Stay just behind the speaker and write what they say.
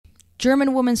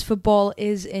German women's football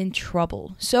is in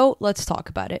trouble. So let's talk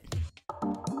about it.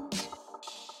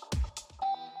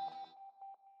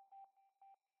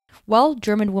 Well,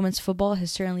 German women's football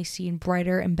has certainly seen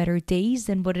brighter and better days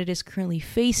than what it is currently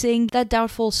facing. That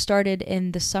downfall started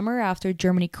in the summer after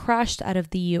Germany crashed out of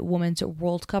the Women's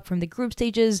World Cup from the group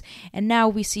stages, and now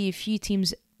we see a few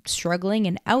teams struggling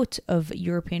and out of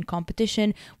European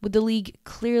competition, with the league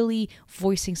clearly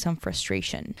voicing some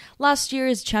frustration. Last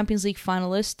year's Champions League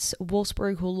finalists,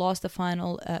 Wolfsburg, who lost the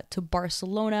final to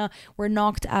Barcelona, were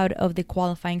knocked out of the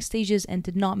qualifying stages and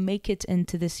did not make it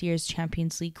into this year's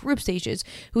Champions League group stages.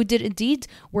 Who did indeed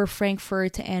were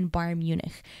Frankfurt and Bayern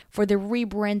Munich. For the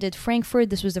rebranded Frankfurt,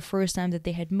 this was the first time that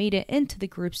they had made it into the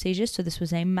group stages, so this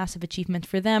was a massive achievement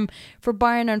for them. For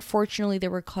Bayern, unfortunately, they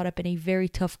were caught up in a very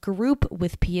tough group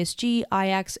with PSG,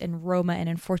 Ajax, and Roma, and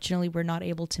unfortunately were not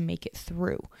able to make it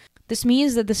through. This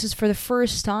means that this is for the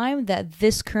first time that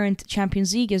this current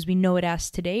Champions League, as we know it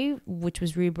as today, which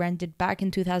was rebranded back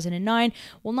in 2009,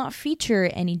 will not feature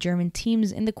any German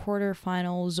teams in the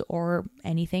quarterfinals or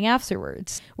anything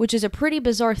afterwards, which is a pretty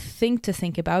bizarre thing to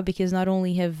think about, because not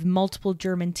only have multiple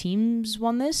German teams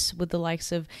won this, with the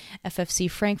likes of FFC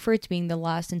Frankfurt being the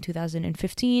last in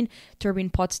 2015, Turbine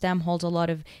Potsdam holds a lot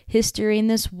of history in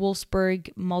this, Wolfsburg,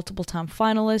 multiple time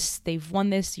finalists, they've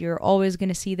won this, you're always going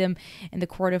to see them in the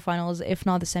quarterfinals, if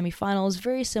not the semifinals,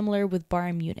 very similar with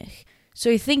Bayern Munich.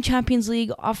 So you think Champions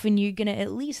League, often you're going to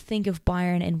at least think of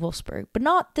Bayern and Wolfsburg, but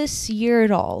not this year at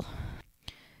all.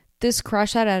 This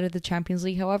crash out of the Champions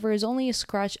League, however, is only a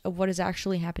scratch of what is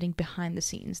actually happening behind the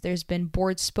scenes. There's been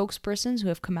board spokespersons who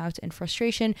have come out in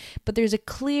frustration, but there's a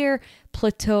clear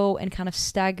plateau and kind of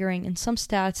staggering in some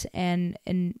stats and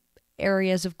in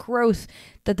areas of growth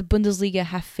that the Bundesliga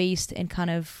have faced and kind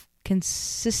of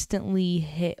consistently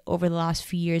hit over the last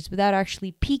few years without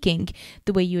actually peaking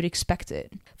the way you would expect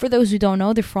it. For those who don't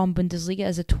know, the Frauen Bundesliga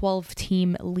is a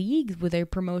 12-team league with a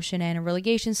promotion and a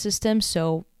relegation system,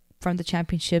 so from the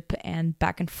championship and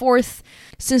back and forth.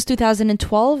 Since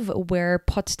 2012, where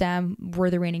Potsdam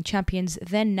were the reigning champions,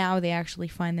 then now they actually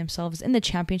find themselves in the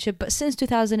championship, but since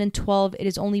 2012, it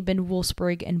has only been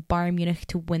Wolfsburg and Bayern Munich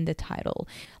to win the title.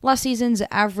 Last season's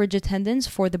average attendance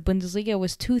for the Bundesliga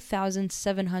was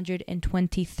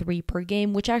 2,723 per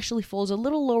game, which actually falls a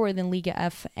little lower than Liga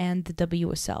F and the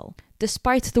WSL.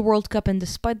 Despite the World Cup and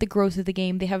despite the growth of the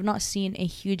game, they have not seen a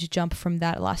huge jump from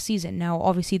that last season. Now,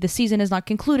 obviously, the season is not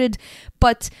concluded,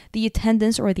 but the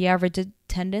attendance, or the average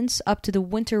attendance, up to the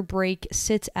winter break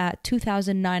sits at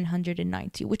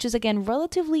 2,990, which is, again,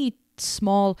 relatively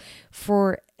small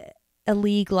for a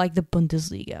league like the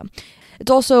Bundesliga.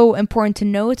 It's also important to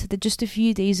note that just a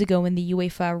few days ago in the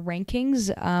UEFA rankings,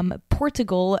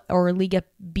 Portugal, or Liga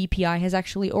BPI, has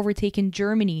actually overtaken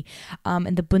Germany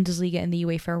in the Bundesliga and the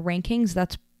UEFA rankings.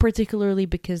 That's particularly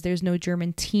because there's no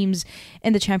German teams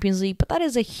in the Champions League, but that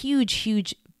is a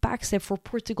huge backstep for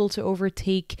Portugal to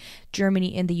overtake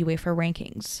Germany in the UEFA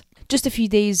rankings. Just a few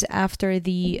days after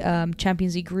the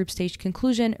Champions League group stage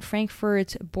conclusion,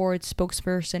 Frankfurt board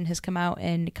spokesperson has come out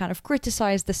and kind of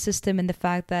criticized the system and the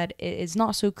fact that it is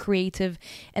not so creative,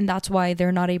 and that's why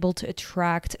they're not able to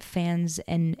attract fans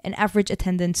and an average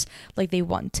attendance like they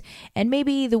want. And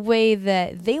maybe the way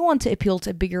that they want to appeal to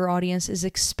a bigger audience is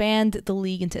expand the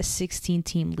league into a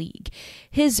 16-team league.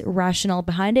 His rationale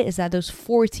behind it is that those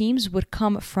 4 teams would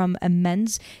come from a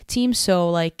men's team, so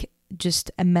like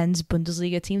just a men's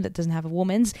Bundesliga team that doesn't have a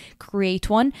women's, create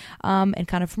one and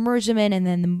kind of merge them in, and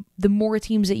then the more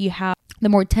teams that you have, the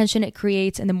more tension it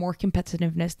creates and the more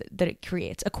competitiveness that it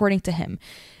creates, according to him.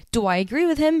 Do I agree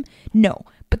with him? No.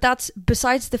 But that's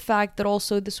besides the fact that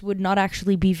also this would not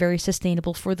actually be very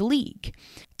sustainable for the league.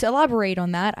 To elaborate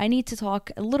on that, I need to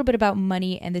talk a little bit about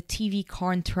money and the TV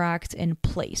contract in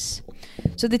place.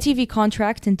 So the TV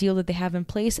contract and deal that they have in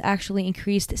place actually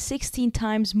increased 16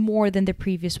 times more than the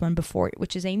previous one before it,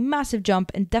 which is a massive jump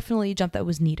and definitely a jump that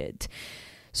was needed.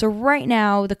 So right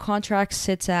now, the contract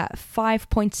sits at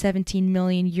 5.17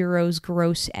 million euros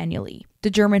gross annually. The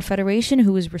German Federation,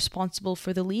 who is responsible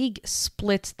for the league,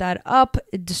 splits that up.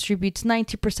 It distributes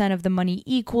 90% of the money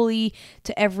equally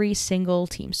to every single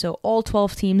team. So all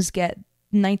 12 teams get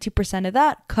 90% of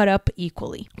that cut up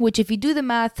equally, which if you do the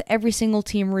math, every single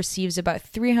team receives about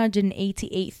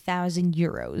 388,000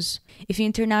 euros. If you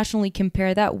internationally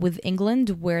compare that with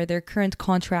England, where their current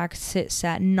contract sits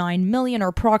at 9 million or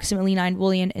approximately 9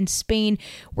 million, in Spain,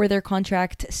 where their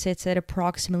contract sits at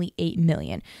approximately 8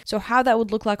 million. So how that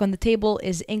would look like on the table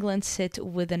is England sit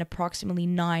with an approximately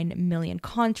 9 million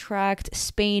contract,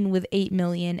 Spain with 8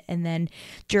 million, and then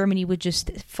Germany with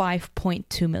just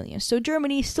 5.2 million. So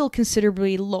Germany is still considerably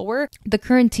considerably lower. The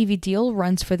current TV deal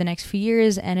runs for the next few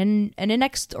years, and a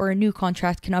next or a new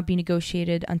contract cannot be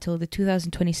negotiated until the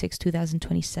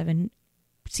 2026-2027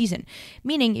 season.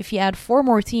 Meaning, if you add 4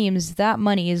 more teams, that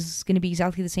money is going to be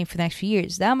exactly the same for the next few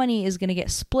years. That money is going to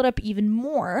get split up even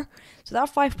more. So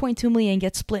that 5.2 million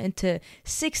gets split into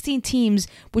 16 teams,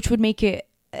 which would make it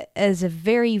as a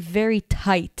very, very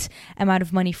tight amount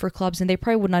of money for clubs, and they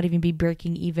probably would not even be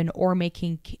breaking even or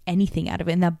making anything out of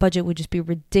it, and that budget would just be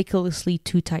ridiculously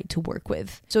too tight to work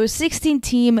with. So a 16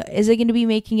 team, is it going to be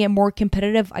making it more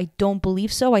competitive? I don't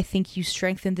believe so. I think you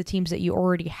strengthen the teams that you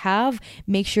already have,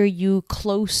 make sure you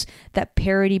close that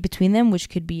parity between them, which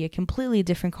could be a completely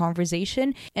different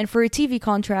conversation. And for a TV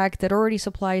contract that already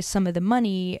supplies some of the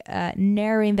money,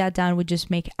 narrowing that down would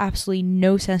just make absolutely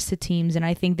no sense to teams, and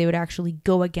I think they would actually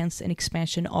go against an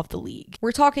expansion of the league.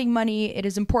 We're talking money. It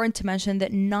is important to mention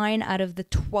that 9 out of the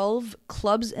 12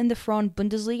 clubs in the Frauen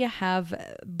Bundesliga have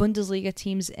Bundesliga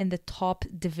teams in the top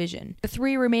division. The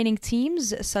 3 remaining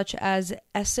teams, such as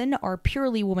Essen, are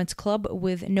purely women's club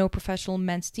with no professional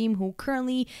men's team, who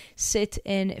currently sit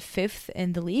in 5th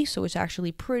in the league, so it's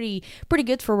actually pretty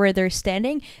good for where they're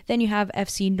standing. Then you have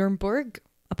FC Nuremberg,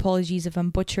 apologies if I'm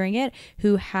butchering it,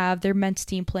 who have their men's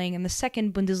team playing in the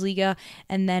 2nd Bundesliga,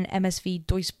 and then MSV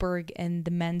Duisburg in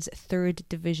the men's 3rd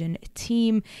division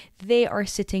team. They are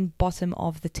sitting bottom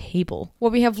of the table.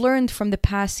 What we have learned from the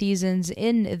past seasons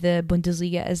in the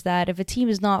Bundesliga is that if a team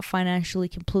is not financially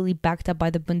completely backed up by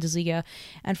the Bundesliga,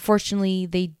 unfortunately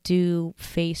they do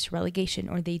face relegation,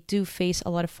 or they do face a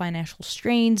lot of financial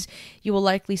strains. You will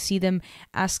likely see them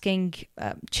asking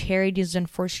charities,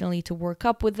 unfortunately, to work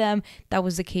up with them. That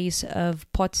was the case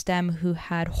of Potsdam, who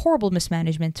had horrible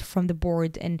mismanagement from the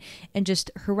board and just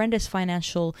horrendous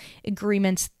financial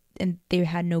agreements, and they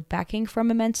had no backing from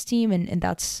a men's team, and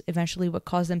that's eventually what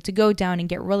caused them to go down and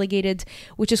get relegated,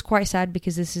 which is quite sad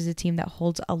because this is a team that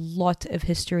holds a lot of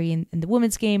history in the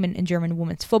women's game and in German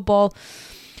women's football.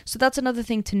 So that's another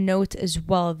thing to note as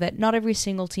well, that not every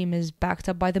single team is backed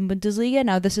up by the Bundesliga.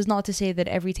 Now, this is not to say that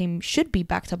every team should be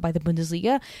backed up by the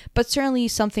Bundesliga, but certainly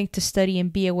something to study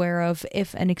and be aware of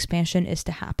if an expansion is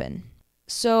to happen.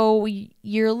 So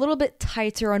you're a little bit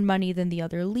tighter on money than the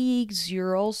other leagues.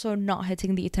 You're also not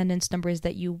hitting the attendance numbers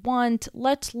that you want.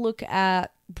 Let's look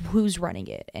at who's running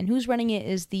it. And who's running it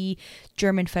is the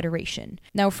German Federation.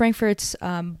 Now, Frankfurt's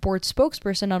board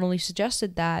spokesperson not only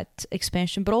suggested that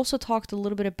expansion, but also talked a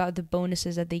little bit about the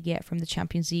bonuses that they get from the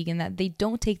Champions League and that they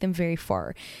don't take them very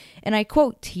far. And I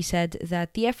quote, he said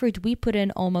that the effort we put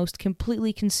in almost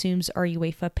completely consumes our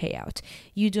UEFA payout.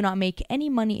 You do not make any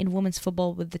money in women's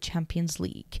football with the Champions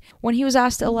League. When he was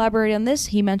asked to elaborate on this,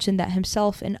 he mentioned that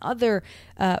himself and other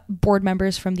board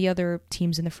members from the other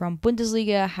teams in the Frauen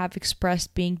Bundesliga have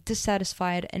expressed being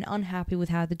dissatisfied and unhappy with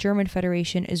how the German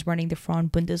Federation is running the Frauen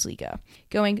Bundesliga,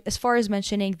 going as far as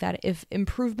mentioning that if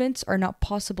improvements are not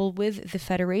possible with the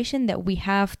federation, that we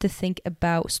have to think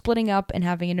about splitting up and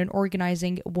having an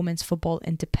organizing women's football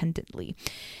independently.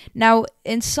 Now,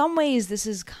 in some ways, this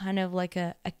is kind of like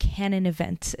a canon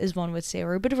event, as one would say,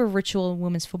 or a bit of a ritual in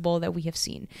women's football that we have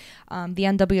seen. The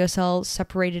UWCL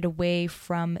separated away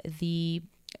from the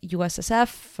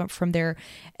USSF, from their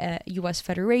US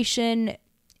Federation.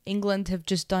 England have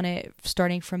just done it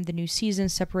starting from the new season,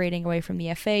 separating away from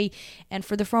the FA. And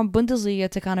for the Frauen Bundesliga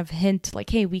to kind of hint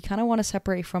like, hey, we kind of want to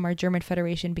separate from our German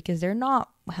Federation because they're not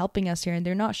helping us here and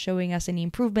they're not showing us any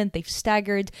improvement. They've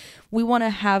staggered. We want to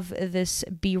have this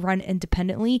be run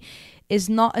independently, is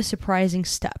not a surprising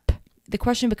step. The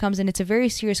question becomes, and it's a very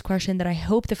serious question that I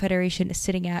hope the Federation is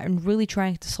sitting at and really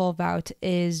trying to solve out,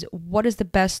 is what is the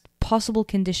best possible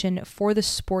condition for the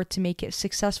sport to make it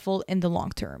successful in the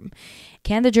long term?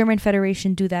 Can the German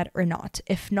Federation do that or not?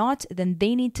 If not, then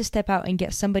they need to step out and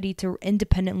get somebody to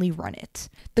independently run it.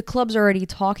 The clubs are already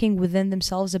talking within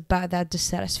themselves about that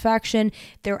dissatisfaction.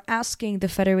 They're asking the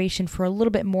Federation for a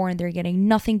little bit more and they're getting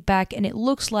nothing back, and it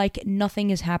looks like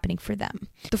nothing is happening for them.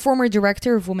 The former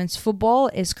director of women's football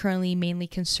is currently mainly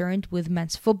concerned with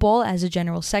men's football as a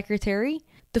general secretary.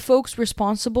 The folks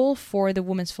responsible for the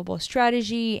women's football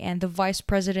strategy and the vice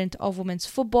president of women's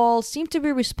football seem to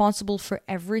be responsible for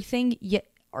everything, yet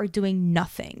are doing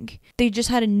nothing. They just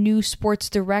had a new sports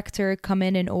director come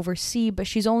in and oversee, but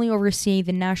she's only overseeing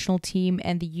the national team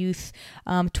and the youth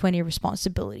 20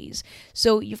 responsibilities.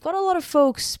 So you've got a lot of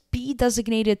folks be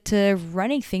designated to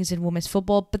running things in women's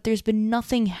football, but there's been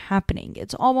nothing happening.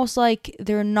 It's almost like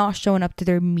they're not showing up to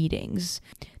their meetings.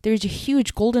 There's a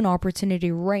huge golden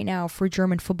opportunity right now for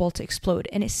German football to explode,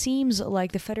 and it seems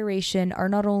like the Federation are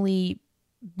not only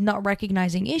not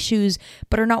recognizing issues,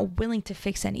 but are not willing to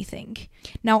fix anything.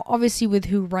 Now, obviously, with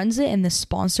who runs it and the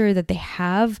sponsor that they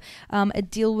have a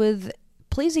deal with,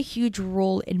 plays a huge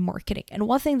role in marketing. And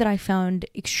one thing that I found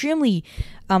extremely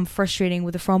frustrating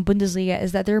with the Frauen Bundesliga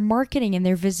is that their marketing and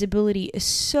their visibility is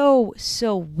so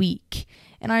weak.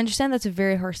 And I understand that's a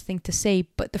very harsh thing to say,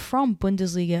 but the Frauen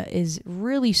Bundesliga is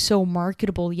really so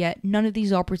marketable, yet none of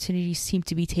these opportunities seem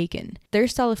to be taken. Their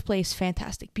style of play is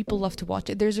fantastic. People love to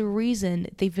watch it. There's a reason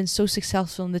they've been so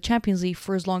successful in the Champions League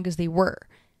for as long as they were,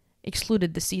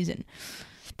 excluded the season.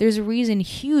 There's a reason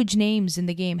huge names in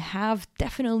the game have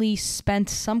definitely spent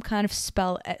some kind of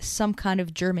spell at some kind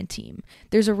of German team.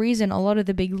 There's a reason a lot of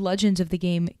the big legends of the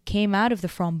game came out of the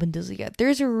Frauen Bundesliga.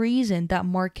 There's a reason that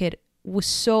market was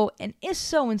so, and is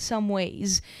so in some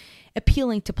ways,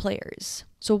 appealing to players.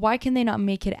 So why can they not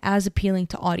make it as appealing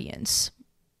to audience?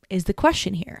 Is the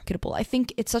question here. I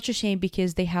think it's such a shame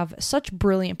because they have such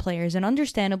brilliant players, and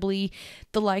understandably,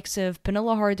 the likes of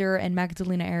Pernilla Harder and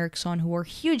Magdalena Eriksson, who are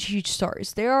huge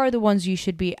stars, they are the ones you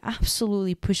should be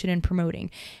absolutely pushing and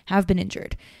promoting, have been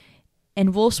injured.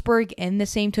 And Wolfsburg, in the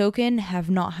same token, have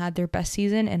not had their best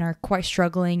season and are quite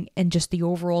struggling in just the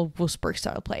overall Wolfsburg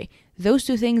style play. Those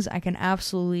two things I can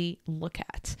absolutely look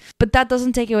at. But that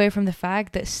doesn't take away from the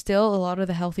fact that still a lot of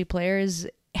the healthy players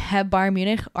at Bayern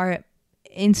Munich are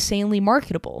insanely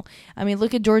marketable. I mean,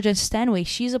 look at Georgia Stanway.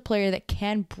 She's a player that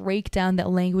can break down that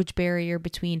language barrier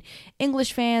between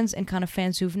English fans and kind of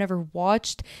fans who've never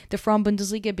watched the Frauen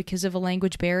Bundesliga because of a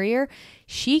language barrier.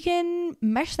 She can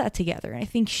mesh that together. And I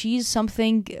think she's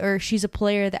a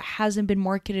player that hasn't been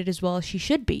marketed as well as she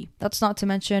should be. That's not to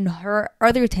mention her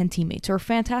other 10 teammates who are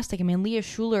fantastic. I mean, Leah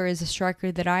Schuler is a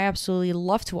striker that I absolutely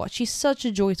love to watch. She's such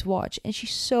a joy to watch, and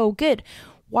she's so good.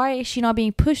 Why is she not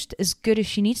being pushed as good as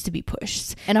she needs to be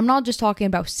pushed? And I'm not just talking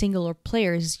about singular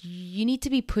players. You need to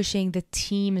be pushing the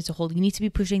team as a whole. You need to be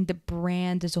pushing the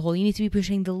brand as a whole. You need to be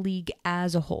pushing the league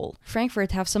as a whole.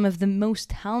 Frankfurt have some of the most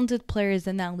talented players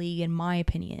in that league, in my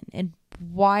opinion. And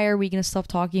why are we going to stop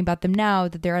talking about them now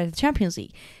that they're out of the Champions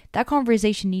League? That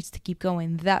conversation needs to keep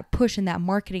going. That push and that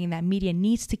marketing and that media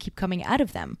needs to keep coming out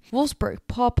of them. Wolfsburg,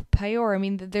 Pop, Payor, I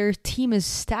mean, their team is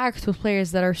stacked with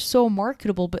players that are so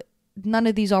marketable, but none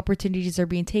of these opportunities are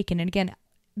being taken. And again,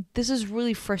 this is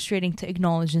really frustrating to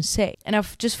acknowledge and say. And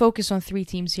I've just focused on 3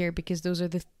 teams here because those are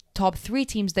the top 3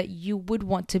 teams that you would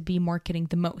want to be marketing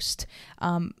the most.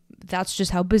 That's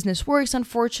just how business works,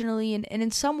 unfortunately. And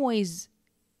in some ways,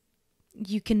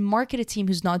 you can market a team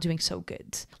who's not doing so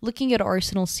good. Looking at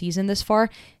Arsenal's season this far,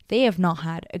 they have not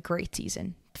had a great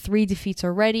season. 3 defeats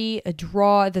already, a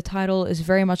draw. The title is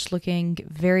very much looking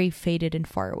very faded and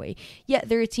far away. Yet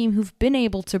they're a team who've been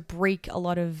able to break a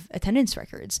lot of attendance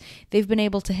records. They've been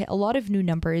able to hit a lot of new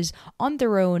numbers on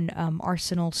their own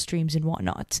Arsenal streams and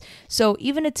whatnot. So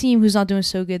even a team who's not doing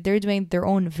so good, they're doing their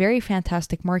own very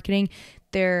fantastic marketing.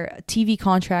 Their TV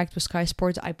contract with Sky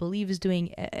Sports, I believe, is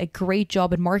doing a great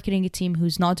job in marketing a team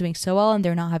who's not doing so well and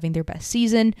they're not having their best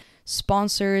season.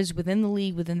 Sponsors within the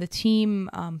league, within the team,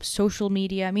 social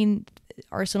media. I mean,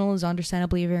 Arsenal is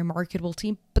understandably a very marketable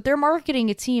team, but they're marketing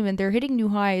a team and they're hitting new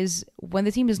highs when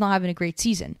the team is not having a great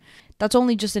season. That's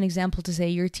only just an example to say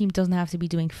your team doesn't have to be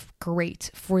doing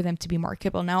great for them to be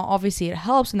marketable. Now, obviously it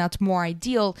helps and that's more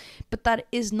ideal, but that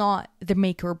is not the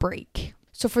make or break.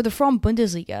 So for the Frauen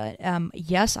Bundesliga,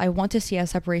 yes, I want to see a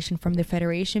separation from the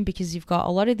federation because you've got a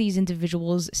lot of these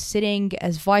individuals sitting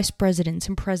as vice presidents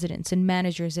and presidents and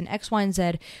managers and X, Y, and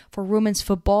Z for women's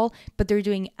football, but they're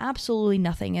doing absolutely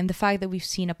nothing. And the fact that we've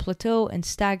seen a plateau and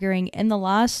staggering in the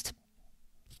last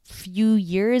few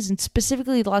years, and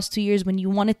specifically the last 2 years when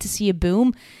you wanted to see a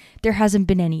boom, there hasn't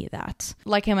been any of that.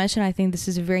 Like I mentioned, I think this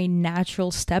is a very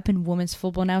natural step in women's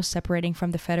football now, separating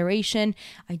from the federation.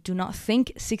 I do not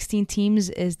think 16 teams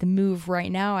is the move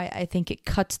right now. I think it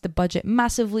cuts the budget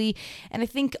massively. And I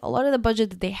think a lot of the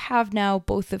budget that they have now,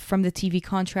 both from the TV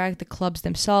contract, the clubs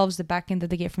themselves, the back end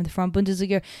that they get from the Frauen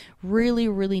Bundesliga,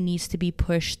 really needs to be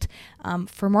pushed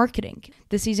for marketing.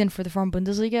 This season for the Frauen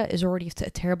Bundesliga is already a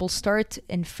terrible start.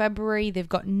 In February, they've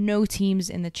got no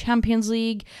teams in the Champions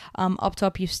League. Up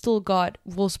top, you've still got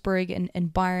Wolfsburg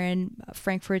and Bayern,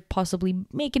 Frankfurt possibly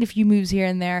making a few moves here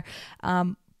and there.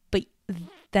 But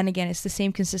then again, it's the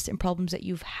same consistent problems that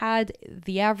you've had.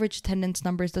 The average attendance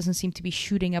numbers doesn't seem to be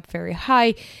shooting up very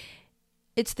high.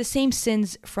 It's the same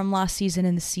sins from last season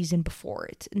and the season before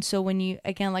it. And so when you,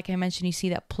 again, like I mentioned, you see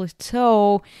that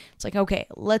plateau, it's like, okay,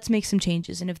 let's make some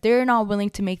changes. And if they're not willing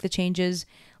to make the changes,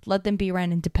 let them be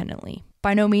run independently.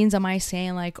 By no means am I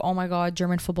saying like, oh my God,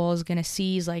 German football is gonna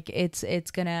seize, like it's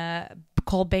gonna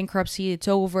call bankruptcy, it's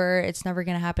over, it's never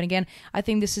gonna happen again. I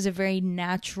think this is a very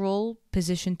natural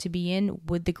position to be in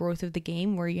with the growth of the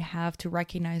game, where you have to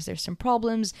recognize there's some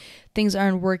problems, things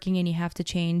aren't working, and you have to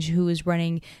change who is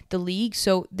running the league.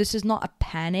 So this is not a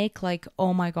panic like,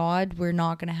 oh my God, we're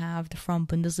not going to have the Frauen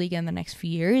Bundesliga in the next few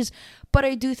years. But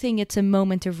I do think it's a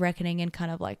moment of reckoning and kind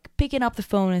of like picking up the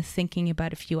phone and thinking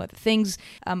about a few other things.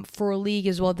 For a league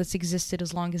as well that's existed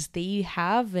as long as they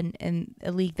have, and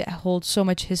a league that holds so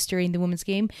much history in the women's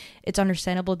game, it's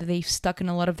understandable that they've stuck in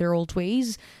a lot of their old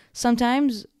ways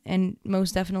sometimes, and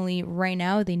most definitely right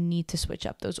now they need to switch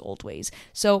up those old ways.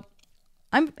 So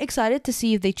I'm excited to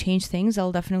see if they change things.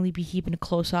 I'll definitely be keeping a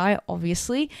close eye,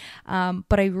 obviously,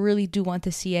 but I really do want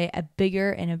to see a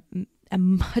bigger and a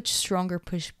much stronger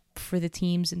push for the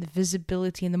teams and the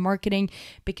visibility and the marketing,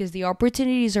 because the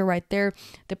opportunities are right there.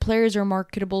 The players are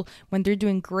marketable. When they're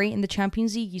doing great in the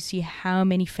Champions League, you see how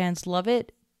many fans love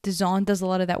it. DAZN does a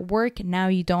lot of that work. Now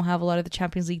you don't have a lot of the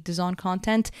Champions League DAZN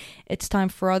content. It's time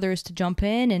for others to jump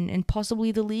in, and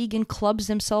possibly the league and clubs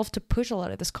themselves to push a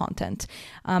lot of this content.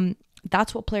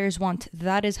 That's what players want.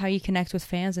 That is how you connect with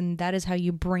fans, and that is how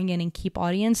you bring in and keep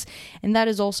audience. And that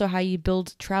is also how you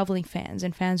build traveling fans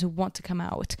and fans who want to come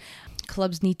out.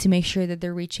 Clubs need to make sure that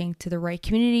they're reaching to the right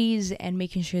communities and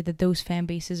making sure that those fan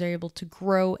bases are able to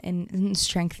grow and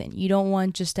strengthen. You don't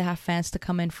want just to have fans to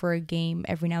come in for a game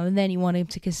every now and then. You want them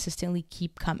to consistently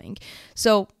keep coming.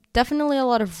 So definitely a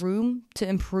lot of room to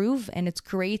improve, and it's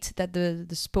great that the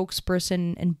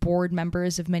spokesperson and board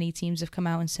members of many teams have come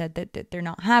out and said that they're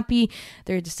not happy,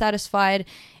 they're dissatisfied.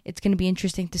 It's going to be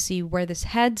interesting to see where this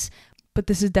heads. But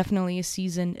this is definitely a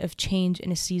season of change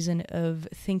and a season of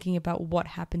thinking about what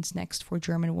happens next for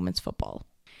German women's football.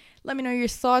 Let me know your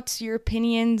thoughts, your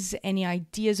opinions, any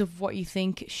ideas of what you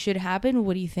think should happen.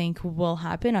 What do you think will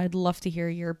happen? I'd love to hear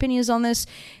your opinions on this.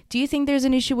 Do you think there's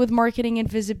an issue with marketing and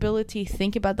visibility?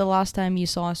 Think about the last time you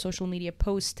saw a social media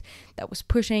post that was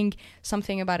pushing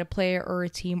something about a player or a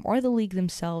team or the league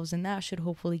themselves, and that should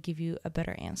hopefully give you a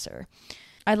better answer.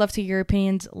 I'd love to hear your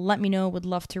opinions. Let me know. Would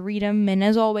love to read them. And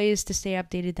as always, to stay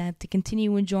updated and to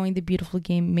continue enjoying the beautiful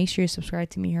game, make sure you subscribe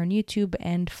to me here on YouTube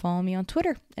and follow me on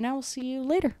Twitter. And I will see you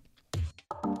later.